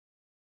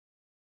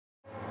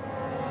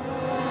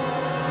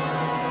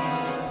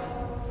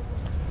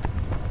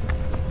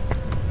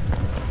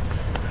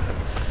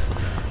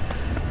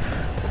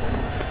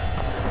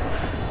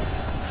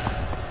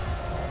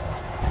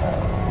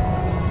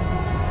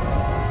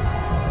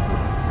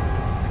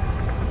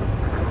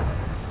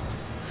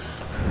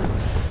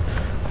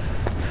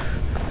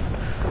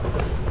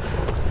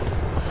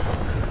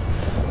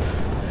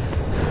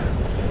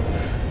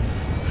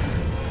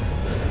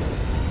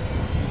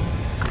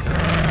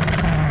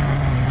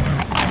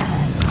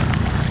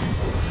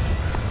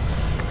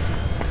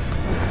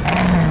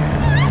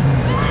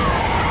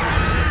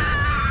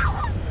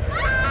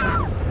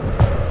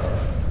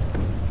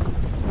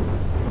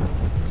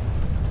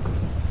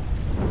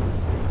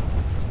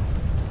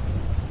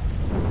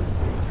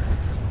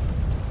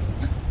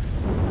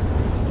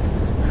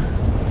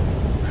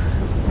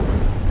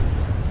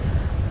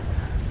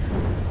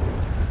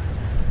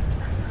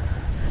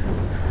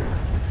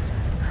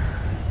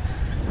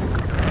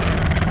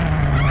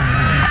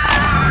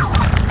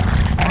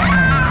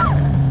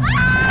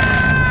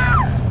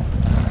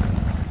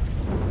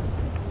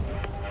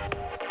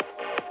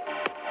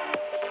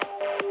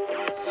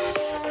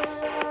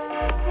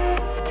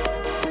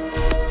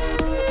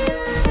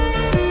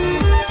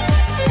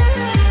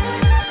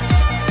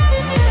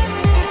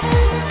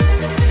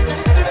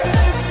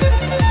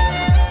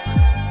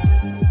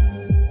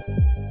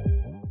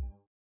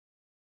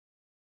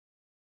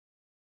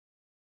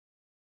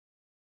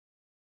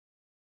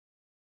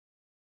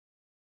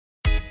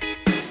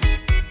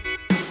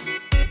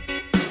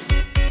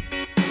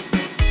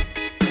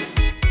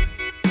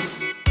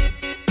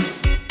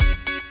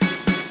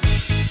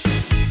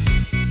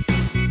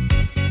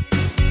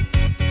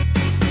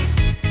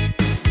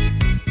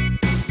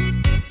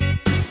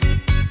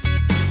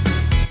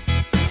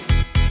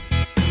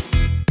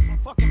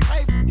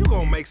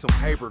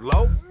paper,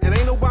 low, and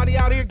ain't nobody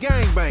out here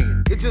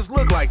gangbanging. It just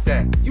look like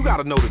that. You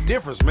gotta know the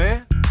difference,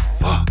 man.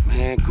 Fuck,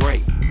 man,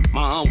 great.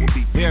 My aunt would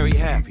be very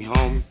happy,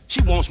 homie.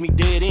 She wants me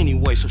dead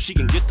anyway so she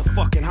can get the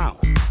fucking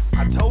house.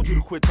 I told you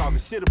to quit talking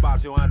shit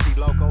about your auntie,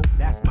 loco.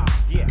 That's my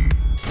gift.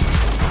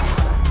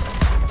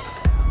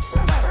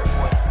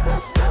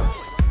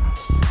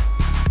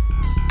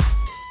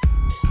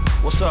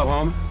 What's up,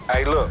 homie?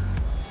 Hey, look.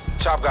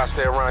 Chop got to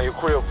stay around your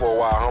crib for a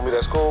while, homie.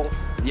 That's cool?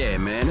 Yeah,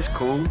 man, it's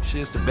cool.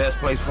 Shit's the best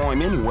place for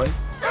him anyway.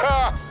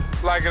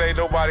 Like it ain't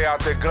nobody out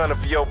there gunning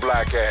for your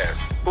black ass.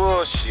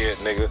 Bullshit,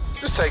 nigga.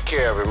 Just take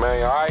care of it,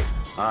 man, all right?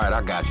 All right,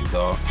 I got you,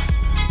 dog.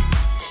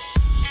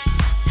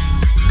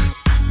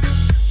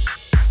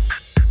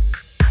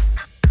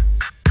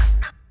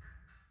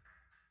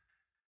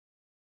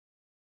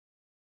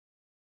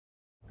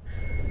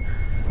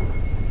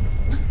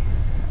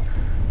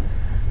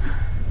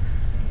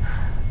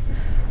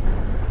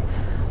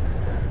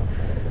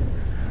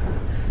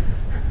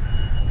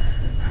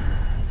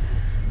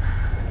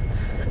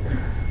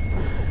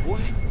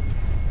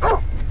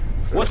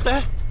 What's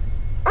that?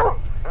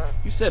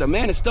 You said a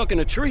man is stuck in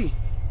a tree.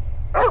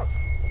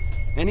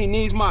 And he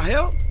needs my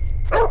help?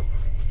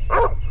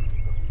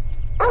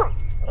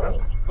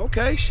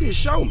 Okay, shit,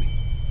 show me.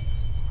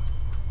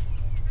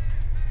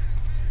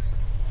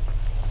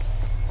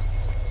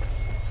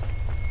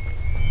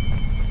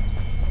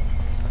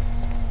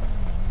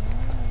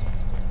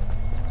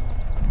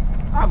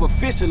 I've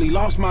officially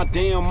lost my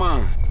damn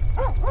mind.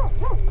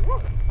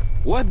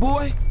 What,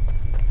 boy?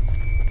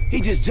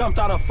 He just jumped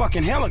out of a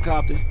fucking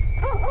helicopter.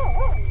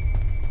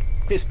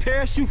 His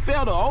parachute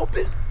fell to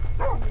open?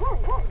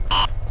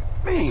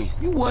 Man,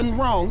 you wasn't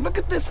wrong. Look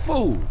at this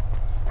fool.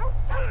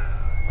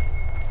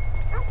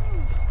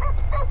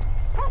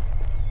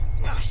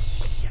 Ah,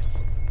 shit.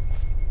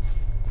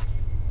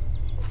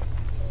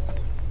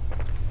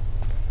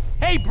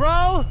 Hey,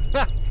 bro!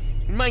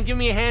 You mind giving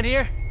me a hand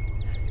here?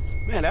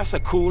 Man, that's a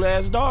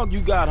cool-ass dog you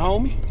got,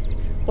 homie.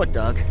 What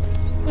dog?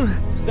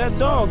 That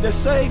dog that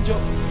saved your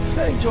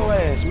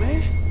ass,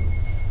 man.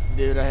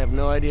 Dude, I have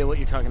no idea what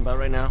you're talking about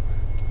right now.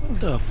 What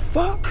the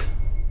fuck?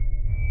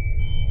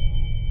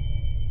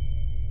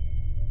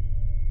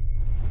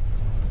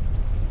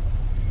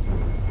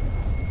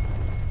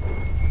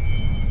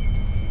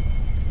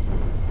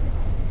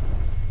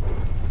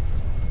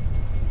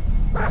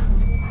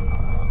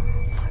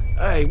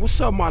 Hey, what's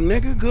up, my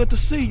nigga? Good to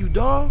see you,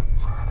 dog.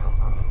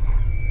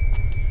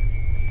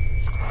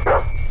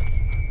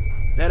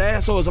 That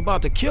asshole is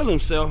about to kill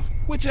himself.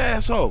 Which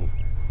asshole?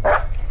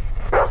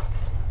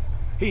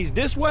 He's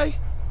this way?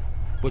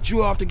 But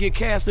you have to get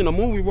cast in a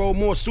movie role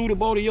more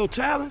suitable to your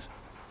talents?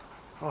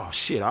 Oh,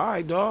 shit, all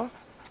right, dog.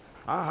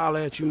 I'll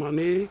holler at you, my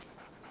nigga.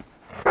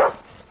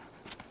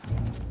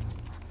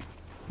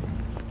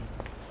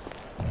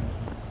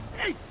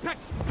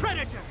 Apex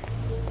Predator!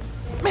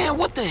 Man,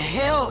 what the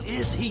hell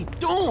is he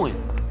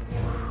doing?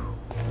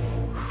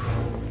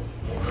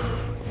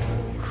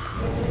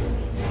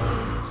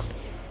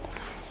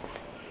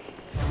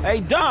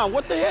 Hey, Don,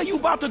 what the hell you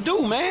about to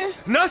do, man?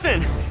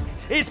 Nothing!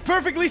 It's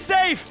perfectly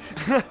safe!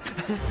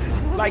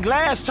 Like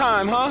last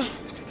time, huh?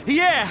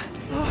 Yeah!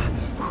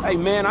 Hey,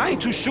 man, I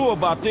ain't too sure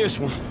about this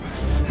one.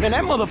 Man,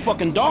 that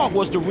motherfucking dog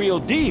was the real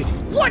deal.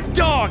 What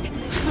dog?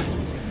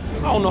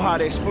 I don't know how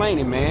to explain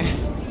it,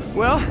 man.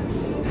 Well,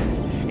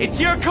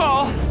 it's your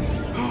call.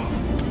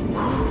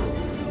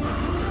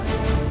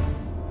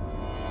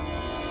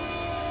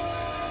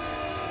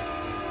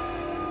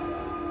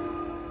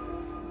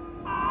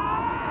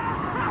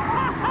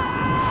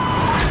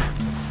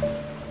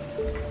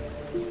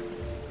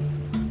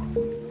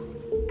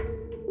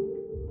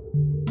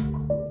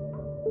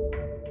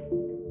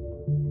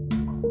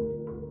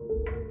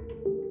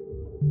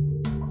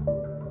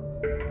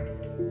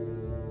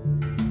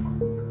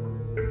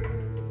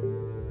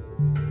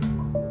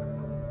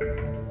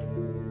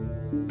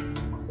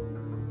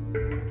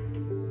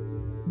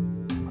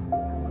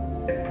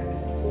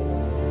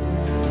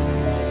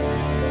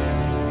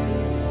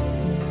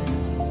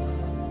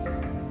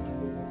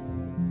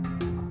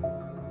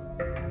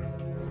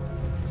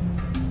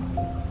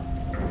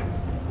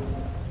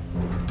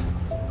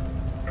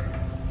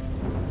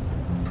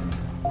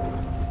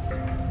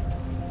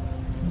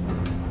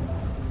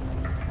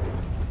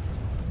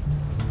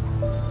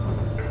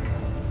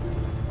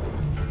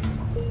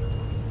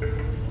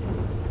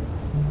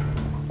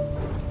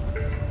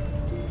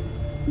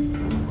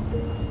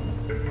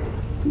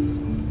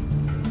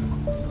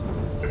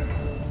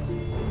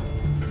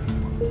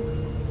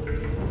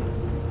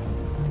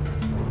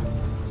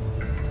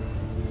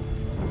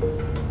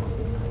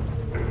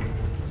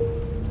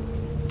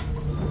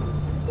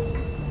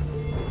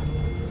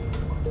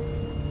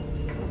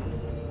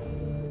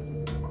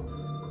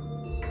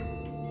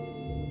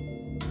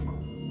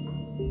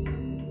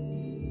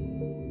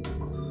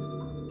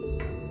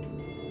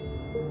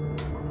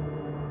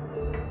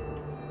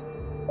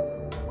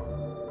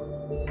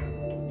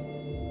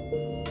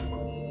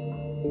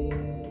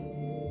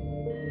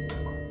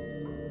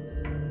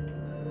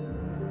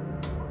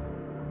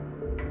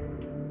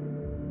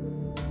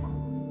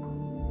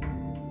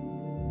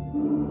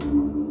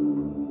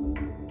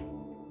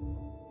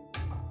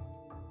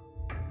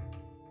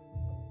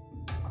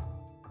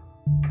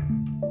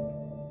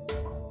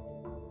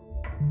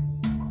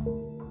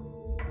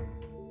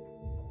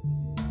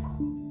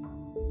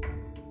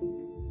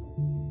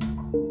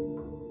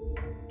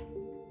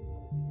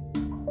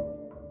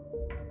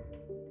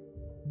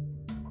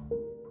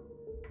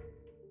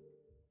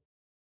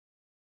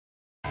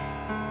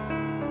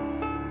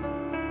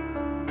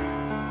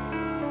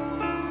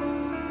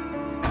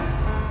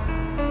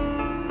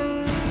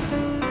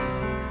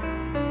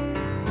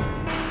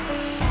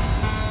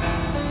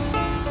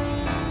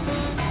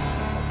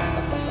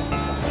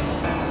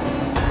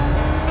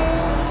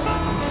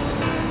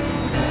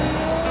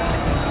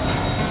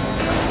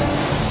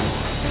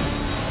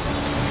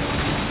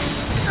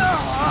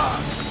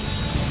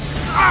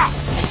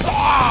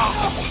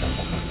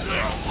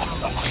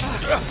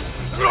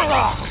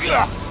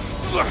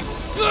 Michael!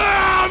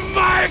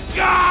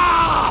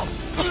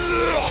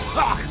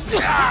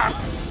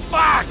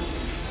 Fuck!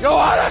 You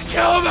wanna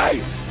kill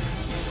me?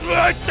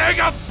 Take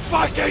a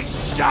fucking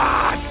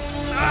shot!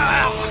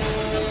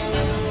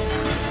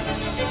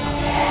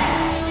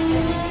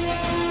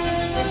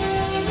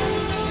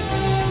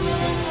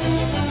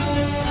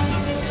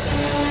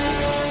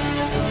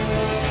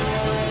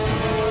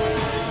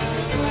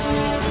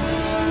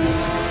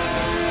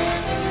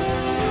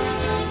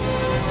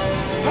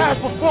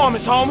 Past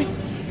performance, homie.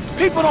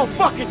 People don't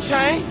fucking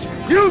change.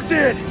 You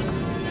did!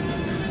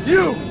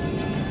 You!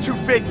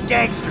 2-bit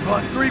gangster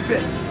going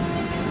 3-bit.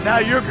 Now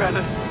you're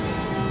gonna...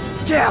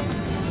 Cap!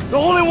 The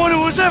only one who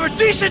was ever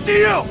decent to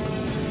you!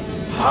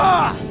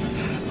 Ha!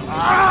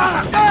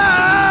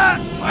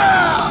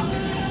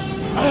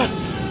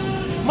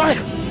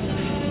 Mike,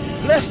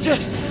 let's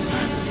just...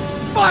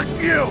 Fuck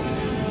you!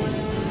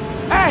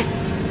 Hey,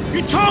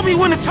 you told me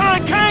when the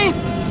time came?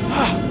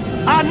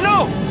 I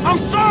know, I'm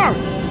sorry.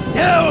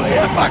 You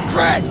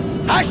hypocrite!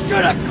 I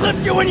should have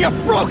clipped you when you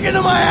broke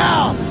into my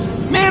house!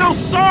 Man, I'm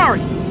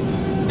sorry.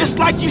 It's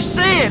like you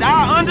said,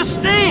 I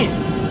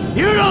understand.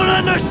 You don't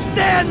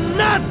understand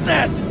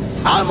nothing!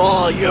 I'm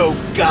all you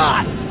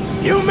got!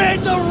 You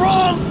made the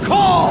wrong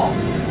call!